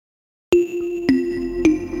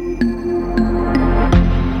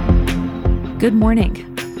Good morning.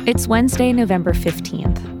 It's Wednesday, November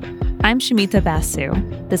 15th. I'm Shamita Basu.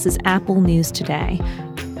 This is Apple News Today.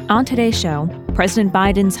 On today's show, President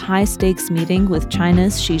Biden's high-stakes meeting with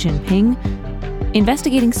China's Xi Jinping,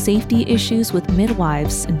 investigating safety issues with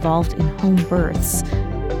midwives involved in home births,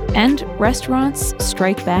 and restaurants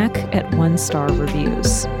strike back at one-star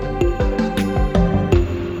reviews.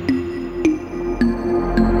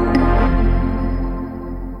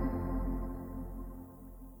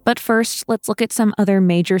 But first, let's look at some other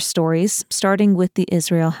major stories, starting with the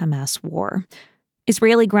Israel-Hamas war.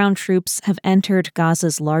 Israeli ground troops have entered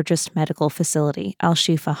Gaza's largest medical facility,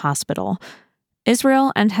 Al-Shifa Hospital.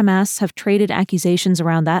 Israel and Hamas have traded accusations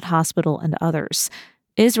around that hospital and others.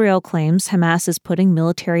 Israel claims Hamas is putting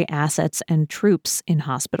military assets and troops in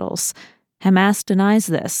hospitals. Hamas denies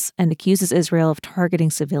this and accuses Israel of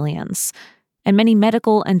targeting civilians. And many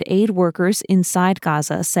medical and aid workers inside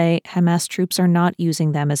Gaza say Hamas troops are not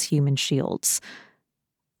using them as human shields.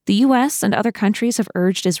 The U.S. and other countries have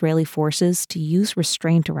urged Israeli forces to use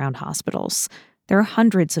restraint around hospitals. There are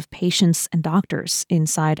hundreds of patients and doctors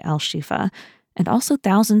inside Al-Shifa, and also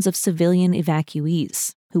thousands of civilian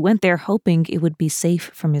evacuees who went there hoping it would be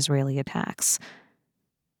safe from Israeli attacks.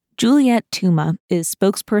 Juliette Touma is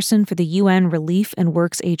spokesperson for the UN Relief and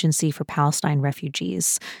Works Agency for Palestine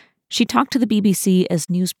Refugees. She talked to the BBC as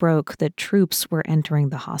news broke that troops were entering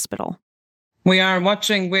the hospital. We are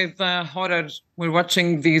watching with horror. We're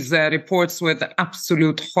watching these reports with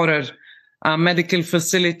absolute horror. Medical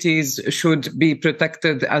facilities should be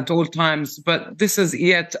protected at all times, but this is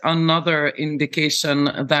yet another indication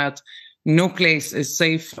that no place is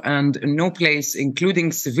safe and no place,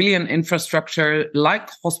 including civilian infrastructure like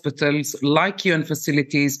hospitals, like UN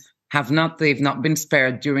facilities, they've not been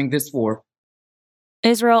spared during this war.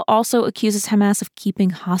 Israel also accuses Hamas of keeping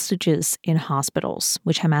hostages in hospitals,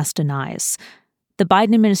 which Hamas denies. The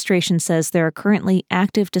Biden administration says there are currently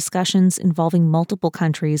active discussions involving multiple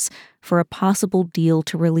countries for a possible deal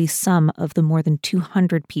to release some of the more than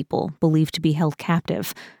 200 people believed to be held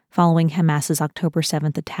captive following Hamas's October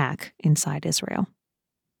 7th attack inside Israel.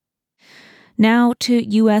 Now to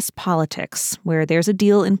U.S. politics, where there's a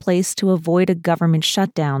deal in place to avoid a government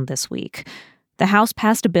shutdown this week. The House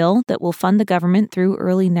passed a bill that will fund the government through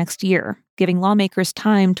early next year, giving lawmakers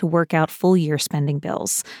time to work out full-year spending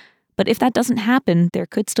bills. But if that doesn't happen, there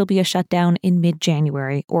could still be a shutdown in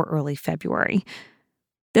mid-January or early February.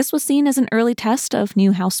 This was seen as an early test of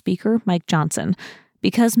new House Speaker Mike Johnson.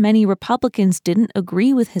 Because many Republicans didn't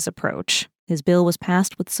agree with his approach, his bill was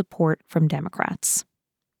passed with support from Democrats.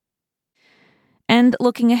 And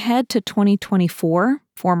looking ahead to 2024,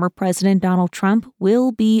 former President Donald Trump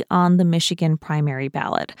will be on the Michigan primary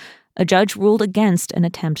ballot. A judge ruled against an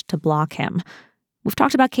attempt to block him. We've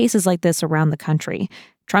talked about cases like this around the country.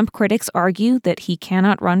 Trump critics argue that he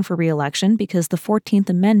cannot run for re-election because the 14th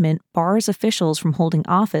Amendment bars officials from holding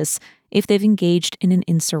office if they've engaged in an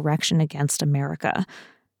insurrection against America.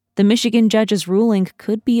 The Michigan judge's ruling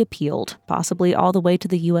could be appealed, possibly all the way to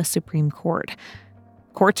the U.S. Supreme Court.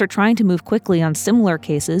 Courts are trying to move quickly on similar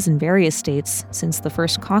cases in various states since the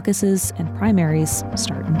first caucuses and primaries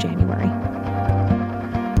start in January.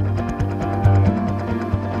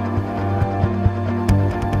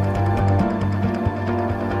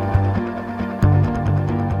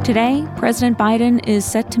 Today, President Biden is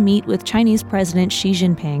set to meet with Chinese President Xi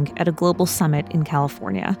Jinping at a global summit in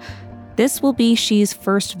California. This will be Xi's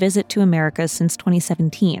first visit to America since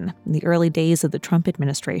 2017, in the early days of the Trump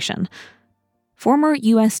administration. Former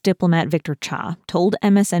U.S. diplomat Victor Cha told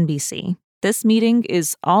MSNBC this meeting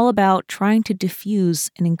is all about trying to diffuse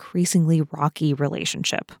an increasingly rocky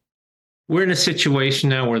relationship. We're in a situation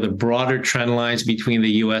now where the broader trend lines between the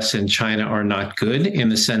U.S. and China are not good in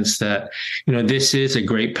the sense that, this is a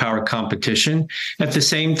great power competition. At the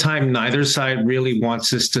same time, neither side really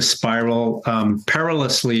wants us to spiral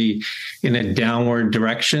perilously in a downward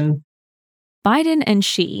direction. Biden and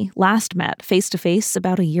Xi last met face-to-face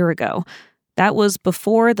about a year ago. That was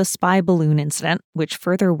before the spy balloon incident, which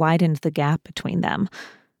further widened the gap between them.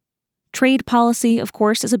 Trade policy, of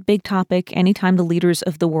course, is a big topic anytime the leaders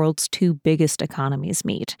of the world's two biggest economies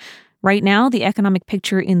meet. Right now, the economic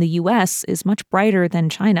picture in the U.S. is much brighter than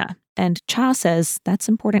China, and Cha says that's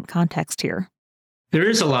important context here. There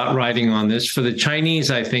is a lot riding on this. For the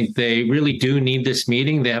Chinese, I think they really do need this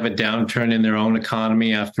meeting. They have a downturn in their own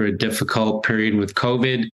economy after a difficult period with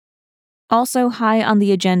COVID. Also high on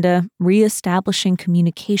the agenda, reestablishing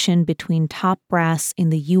communication between top brass in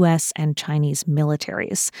the U.S. and Chinese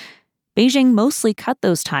militaries. Beijing mostly cut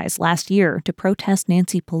those ties last year to protest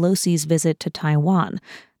Nancy Pelosi's visit to Taiwan.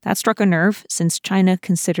 That struck a nerve since China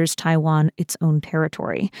considers Taiwan its own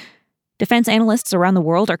territory. Defense analysts around the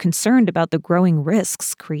world are concerned about the growing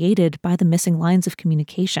risks created by the missing lines of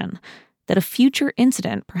communication, that a future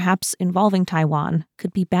incident, perhaps involving Taiwan,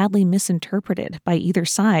 could be badly misinterpreted by either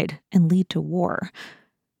side and lead to war.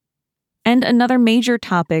 And another major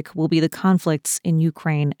topic will be the conflicts in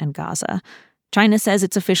Ukraine and Gaza. China says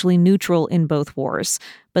it's officially neutral in both wars,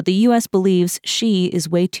 but the U.S. believes Xi is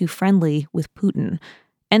way too friendly with Putin.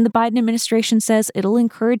 And the Biden administration says it'll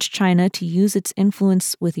encourage China to use its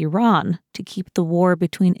influence with Iran to keep the war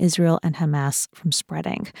between Israel and Hamas from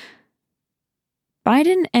spreading.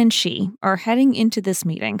 Biden and Xi are heading into this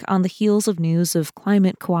meeting on the heels of news of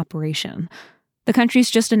climate cooperation. The countries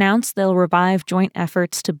just announced they'll revive joint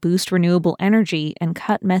efforts to boost renewable energy and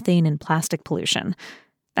cut methane and plastic pollution.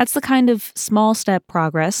 That's the kind of small step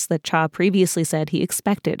progress that Cha previously said he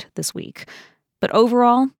expected this week. But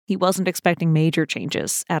overall, he wasn't expecting major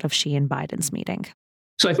changes out of Xi and Biden's meeting.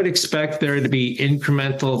 So I would expect there to be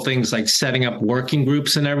incremental things like setting up working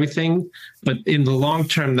groups and everything. But in the long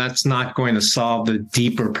term, that's not going to solve the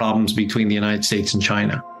deeper problems between the United States and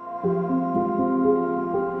China.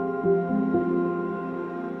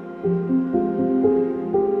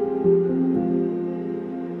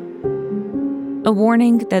 A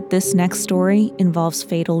warning that this next story involves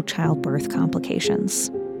fatal childbirth complications.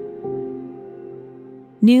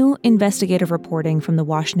 New investigative reporting from the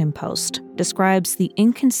Washington Post describes the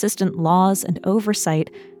inconsistent laws and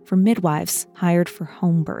oversight for midwives hired for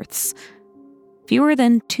home births. Fewer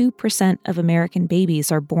than 2% of American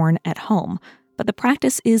babies are born at home, but the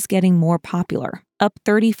practice is getting more popular, up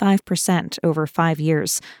 35% over 5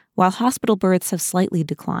 years, while hospital births have slightly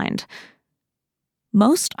declined.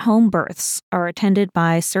 Most home births are attended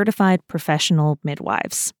by certified professional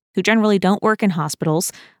midwives, who generally don't work in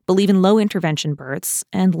hospitals, believe in low-intervention births,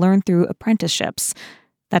 and learn through apprenticeships.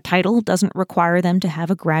 That title doesn't require them to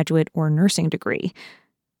have a graduate or nursing degree.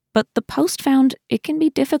 But the Post found it can be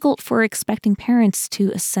difficult for expecting parents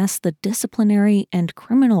to assess the disciplinary and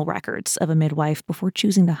criminal records of a midwife before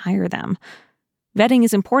choosing to hire them. Vetting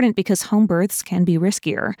is important because home births can be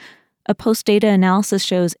riskier. A post-data analysis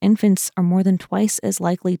shows infants are more than twice as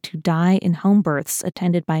likely to die in home births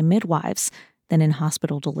attended by midwives than in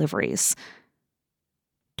hospital deliveries.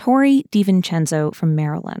 Tori DiVincenzo from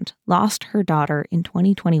Maryland lost her daughter in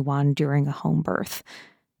 2021 during a home birth.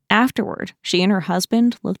 Afterward, she and her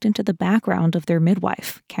husband looked into the background of their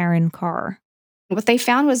midwife, Karen Carr. What they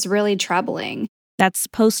found was really troubling. That's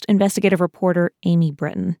Post investigative reporter Amy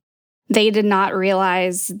Britton. They did not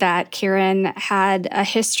realize that Karen had a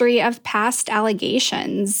history of past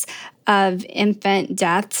allegations of infant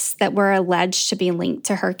deaths that were alleged to be linked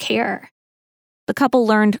to her care. The couple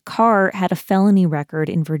learned Carr had a felony record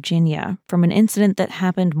in Virginia from an incident that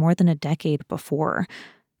happened more than a decade before.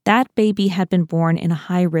 That baby had been born in a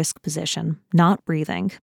high-risk position, not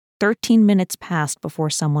breathing. 13 minutes passed before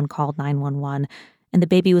someone called 911, and the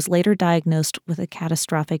baby was later diagnosed with a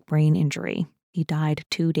catastrophic brain injury. He died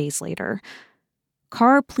 2 days later.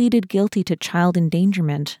 Carr pleaded guilty to child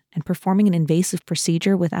endangerment and performing an invasive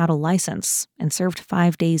procedure without a license and served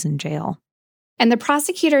 5 days in jail. And the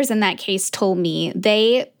prosecutors in that case told me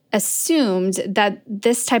they assumed that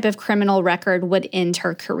this type of criminal record would end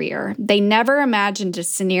her career. They never imagined a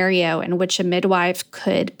scenario in which a midwife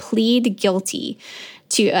could plead guilty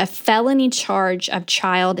to a felony charge of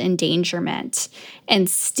child endangerment and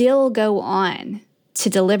still go on to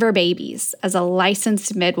deliver babies as a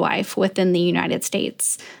licensed midwife within the United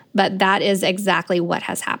States. But that is exactly what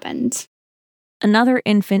has happened. Another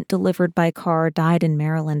infant delivered by Carr died in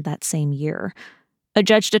Maryland that same year. A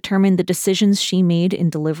judge determined the decisions she made in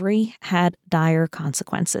delivery had dire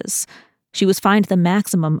consequences. She was fined the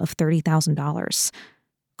maximum of $30,000.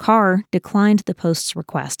 Carr declined the Post's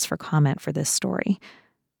requests for comment for this story.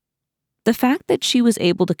 The fact that she was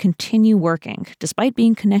able to continue working despite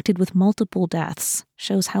being connected with multiple deaths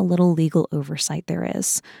shows how little legal oversight there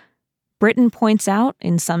is. Britton points out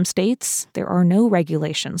in some states there are no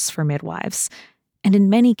regulations for midwives, and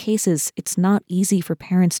in many cases it's not easy for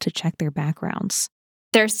parents to check their backgrounds.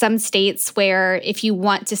 There's some states where if you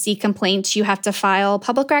want to see complaints, you have to file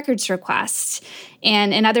public records requests.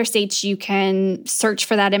 And in other states, you can search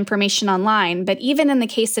for that information online. But even in the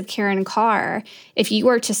case of Karen Carr, if you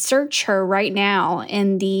were to search her right now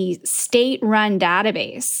in the state-run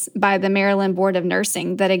database by the Maryland Board of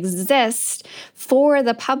Nursing that exists for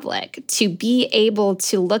the public to be able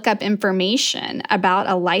to look up information about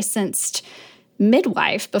a licensed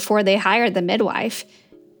midwife before they hire the midwife,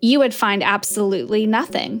 you would find absolutely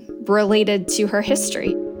nothing related to her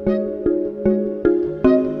history.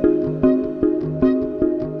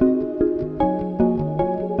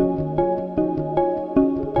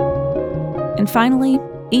 And finally,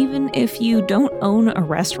 Even if you don't own a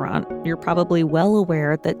restaurant, you're probably well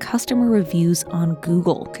aware that customer reviews on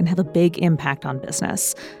Google can have a big impact on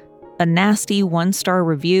business. A nasty one-star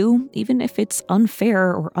review, even if it's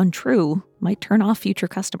unfair or untrue, might turn off future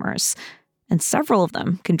customers. And several of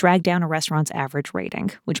them can drag down a restaurant's average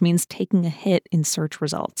rating, which means taking a hit in search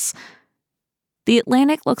results. The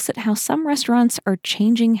Atlantic looks at how some restaurants are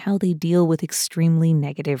changing how they deal with extremely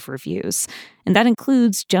negative reviews. And that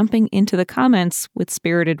includes jumping into the comments with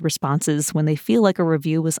spirited responses when they feel like a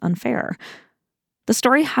review was unfair. The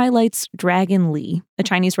story highlights Dragon Lee, a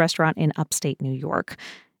Chinese restaurant in upstate New York.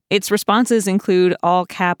 Its responses include all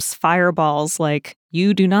caps fireballs like,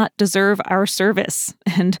 "You do not deserve our service,"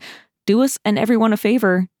 and "Do us and everyone a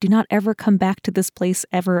favor, do not ever come back to this place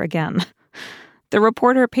ever again." The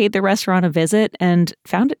reporter paid the restaurant a visit and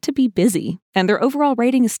found it to be busy, and their overall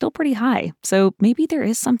rating is still pretty high, so maybe there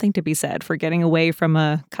is something to be said for getting away from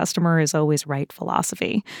a customer is always right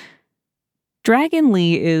philosophy. Dragon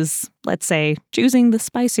Lee is, let's say, choosing the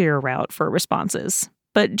spicier route for responses,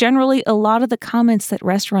 but generally a lot of the comments that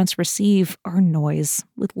restaurants receive are noise,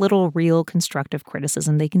 with little real constructive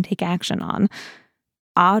criticism they can take action on.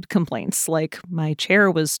 Odd complaints like, "My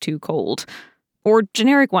chair was too cold," or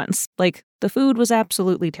generic ones like, "The food was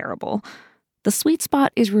absolutely terrible." The sweet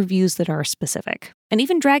spot is reviews that are specific. And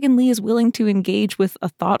even Dragon Lee is willing to engage with a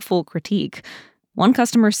thoughtful critique. One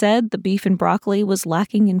customer said the beef and broccoli was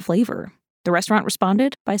lacking in flavor. The restaurant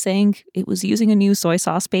responded by saying it was using a new soy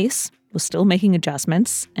sauce base, was still making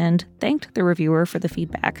adjustments, and thanked the reviewer for the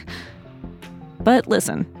feedback. But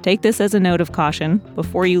listen, take this as a note of caution.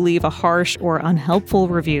 Before you leave a harsh or unhelpful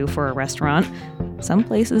review for a restaurant, some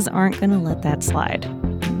places aren't going to let that slide.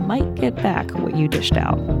 You might get back what you dished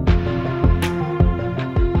out.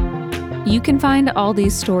 You can find all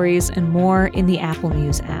these stories and more in the Apple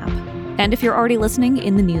News app. And if you're already listening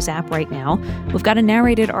in the News app right now, we've got a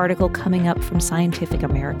narrated article coming up from Scientific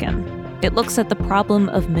American. It looks at the problem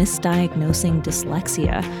of misdiagnosing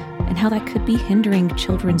dyslexia and how that could be hindering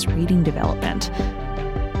children's reading development.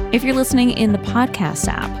 If you're listening in the podcast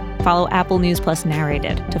app, follow Apple News Plus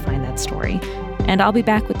Narrated to find that story. And I'll be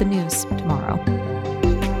back with the news tomorrow.